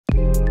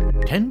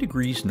10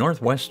 degrees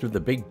northwest of the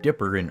Big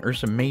Dipper in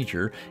Ursa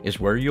Major is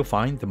where you'll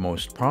find the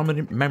most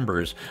prominent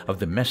members of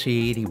the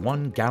Messier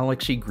 81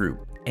 Galaxy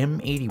group,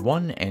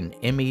 M81 and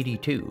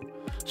M82.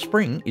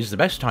 Spring is the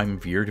best time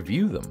of year to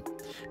view them.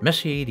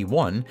 Messier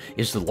 81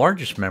 is the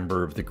largest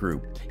member of the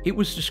group. It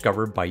was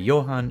discovered by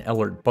Johan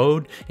Elert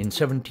Bode in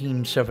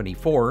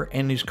 1774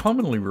 and is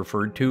commonly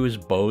referred to as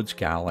Bode's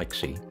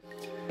Galaxy.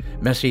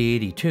 Messier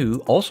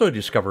 82, also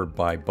discovered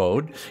by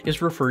Bode,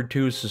 is referred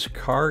to as the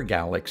Cigar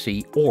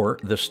Galaxy or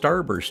the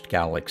Starburst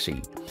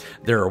Galaxy.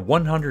 There are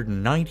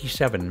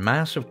 197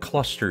 massive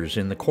clusters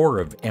in the core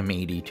of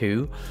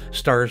M82.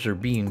 Stars are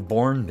being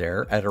born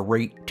there at a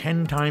rate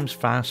 10 times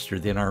faster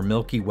than our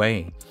Milky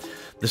Way.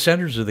 The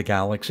centers of the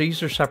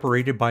galaxies are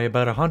separated by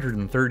about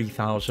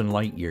 130,000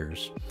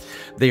 light-years.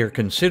 They are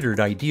considered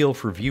ideal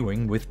for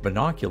viewing with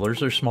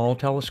binoculars or small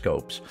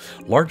telescopes.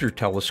 Larger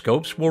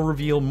telescopes will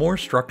reveal more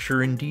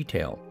structure and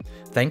detail.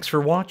 Thanks for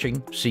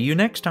watching. See you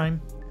next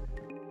time.